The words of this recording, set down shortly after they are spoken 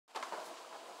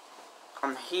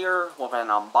I'm here with an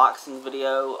unboxing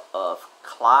video of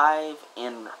Clive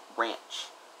and Wrench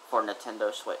for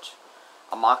Nintendo Switch.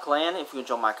 I'm Clive. If you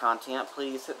enjoy my content,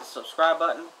 please hit the subscribe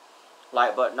button,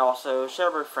 like button, also share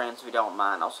with your friends if you don't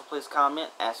mind. Also, please comment,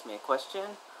 ask me a question,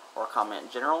 or comment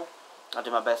in general. I'll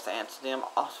do my best to answer them.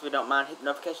 Also, if you don't mind, hit the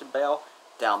notification bell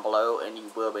down below, and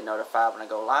you will be notified when I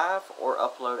go live or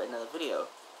upload another video.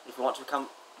 If you want to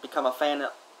become a fan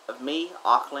of me,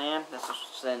 Auckland,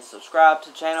 then subscribe to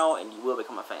the channel and you will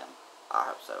become a fan. I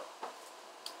hope so.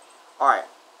 Alright,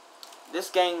 this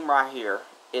game right here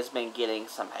has been getting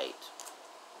some hate.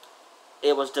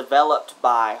 It was developed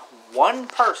by one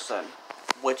person,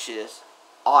 which is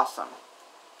awesome.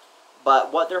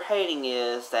 But what they're hating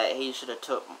is that he should have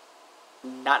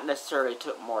not necessarily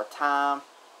took more time,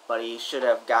 but he should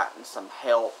have gotten some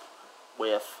help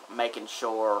with making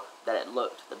sure that it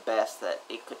looked the best that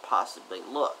it could possibly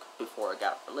look before it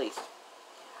got released.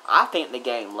 I think the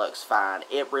game looks fine.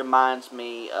 It reminds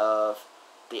me of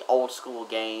the old school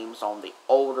games on the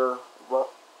older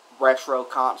retro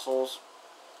consoles,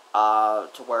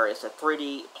 to where it's a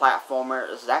 3D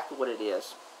platformer, exactly what it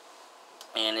is.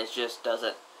 And it just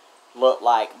doesn't look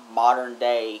like modern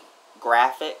day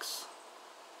graphics.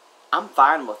 I'm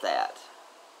fine with that.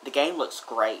 The game looks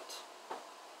great.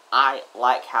 I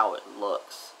like how it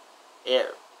looks.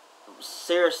 It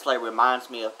seriously reminds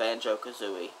me of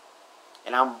Banjo-Kazooie,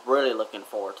 and I'm really looking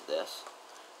forward to this.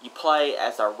 You play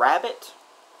as a rabbit,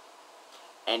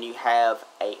 and you have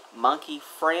a monkey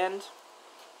friend,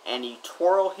 and you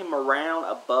twirl him around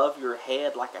above your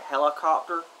head like a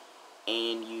helicopter,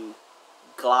 and you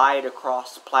glide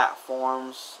across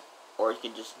platforms, or you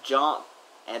can just jump,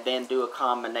 and then do a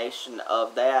combination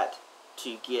of that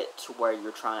to get to where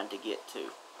you're trying to get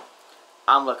to.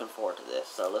 I'm looking forward to this,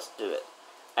 so let's do it.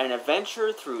 An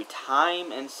adventure through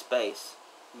time and space.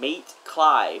 Meet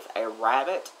Clive, a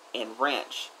rabbit, and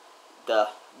Wrench, the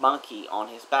monkey on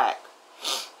his back.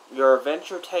 Your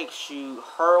adventure takes you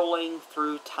hurling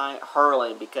through time,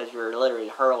 because you're literally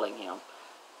hurling him,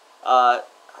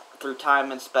 through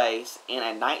time and space in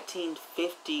a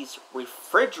 1950s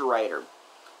refrigerator.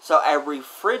 So a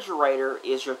refrigerator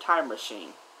is your time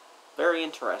machine. Very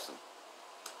interesting.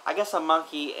 I guess a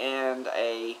monkey and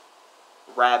a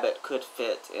rabbit could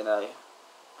fit in a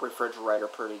refrigerator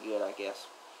pretty good, I guess.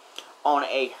 On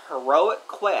a heroic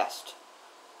quest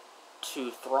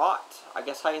to thwart, I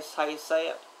guess how you say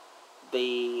it,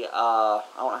 the, I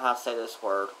don't know how to say this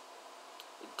word,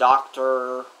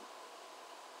 I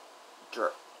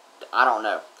don't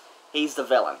know. He's the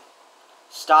villain.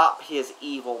 Stop his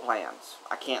evil plans.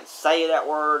 I can't say that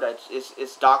word.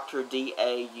 It's Dr.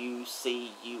 D-A-U-C-U-S.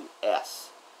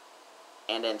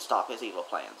 And then stop his evil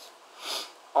plans.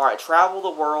 Alright, travel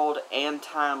the world and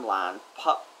timeline.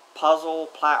 Puzzle,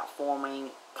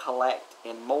 platforming, collect,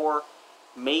 and more.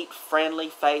 Meet friendly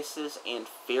faces and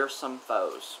fearsome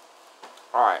foes.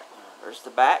 Alright, there's the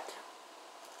back.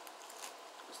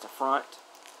 There's the front.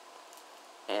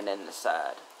 And then the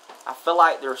side. I feel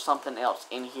like there's something else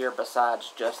in here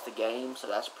besides just the game, so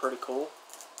that's pretty cool.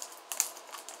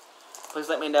 Please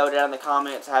let me know down in the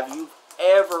comments, have you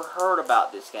ever heard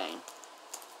about this game?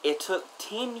 It took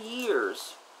 10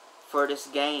 years for this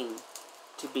game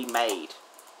to be made,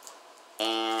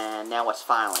 and now it's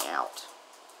finally out.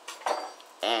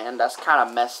 And that's kind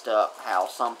of messed up how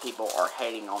some people are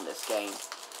hating on this game.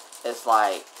 It's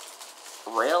like,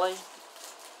 really?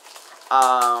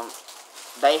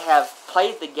 They have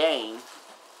played the game,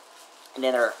 and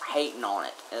then they're hating on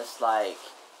it. It's like,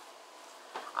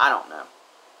 I don't know.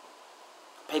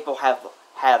 People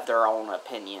have their own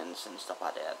opinions and stuff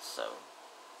like that, so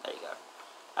there you go.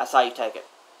 That's how you take it.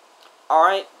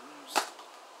 Alright,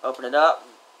 open it up,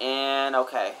 and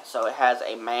okay, so it has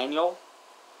a manual,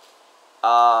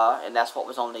 and that's what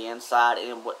was on the inside,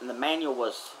 and the manual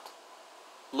was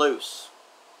loose,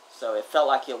 so it felt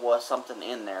like it was something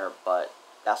in there, but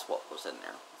that's what was in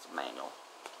there. It's a manual.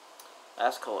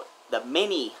 That's cool. The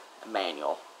mini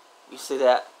manual. You see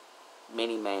that?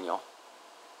 Mini manual.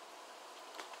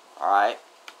 Alright.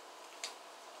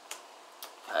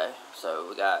 Okay, so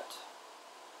we got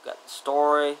the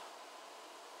story.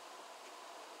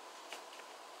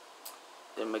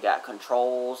 Then we got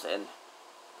controls and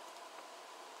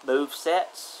move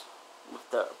sets, with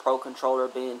the Pro Controller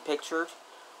being pictured,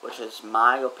 which is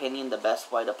my opinion the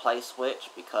best way to play Switch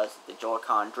because of the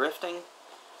Joy-Con drifting,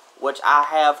 which I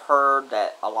have heard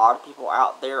that a lot of people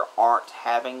out there aren't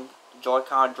having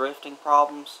Joy-Con drifting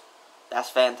problems. That's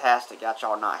fantastic that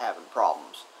y'all not having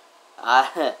problems.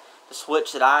 The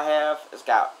Switch that I have has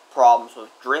got problems with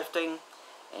drifting,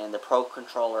 and the Pro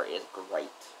Controller is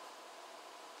great.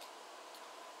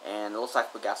 And it looks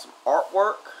like we got some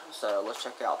artwork. So let's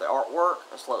check out the artwork.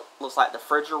 It looks like the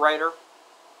refrigerator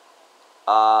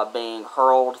being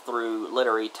hurled through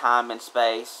literally time and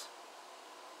space.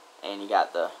 And you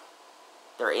got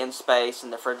they're in space in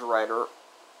the refrigerator.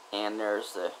 And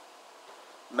there's the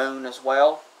moon as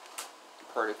well.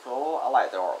 Pretty cool. I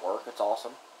like the artwork. It's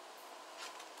awesome.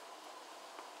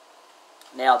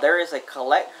 Now, there is a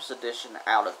collector's edition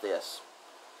out of this.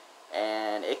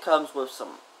 And it comes with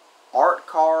some art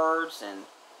cards and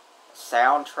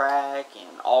soundtrack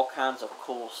and all kinds of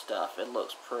cool stuff. It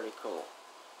looks pretty cool.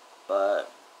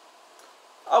 But,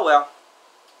 oh well.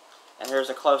 And here's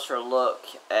a closer look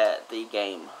at the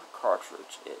game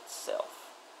cartridge itself.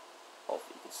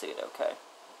 Hopefully you can see it okay.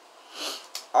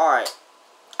 Alright.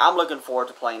 I'm looking forward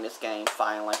to playing this game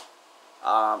finally.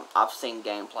 I've seen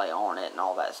gameplay on it and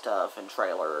all that stuff and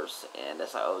trailers, and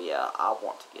it's like, oh yeah, I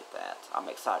want to get that. I'm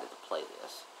excited to play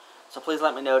this. So please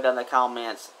let me know down in the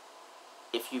comments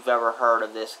if you've ever heard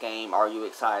of this game. Are you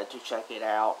excited to check it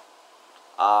out?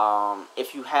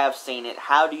 If you have seen it,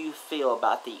 how do you feel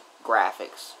about the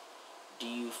graphics? Do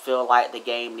you feel like the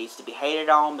game needs to be hated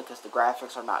on because the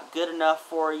graphics are not good enough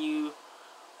for you?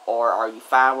 Or are you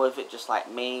fine with it just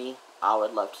like me? I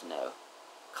would love to know.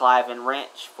 Clive and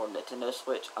Wrench for Nintendo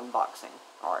Switch unboxing.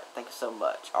 Alright, thank you so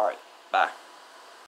much. Alright, bye.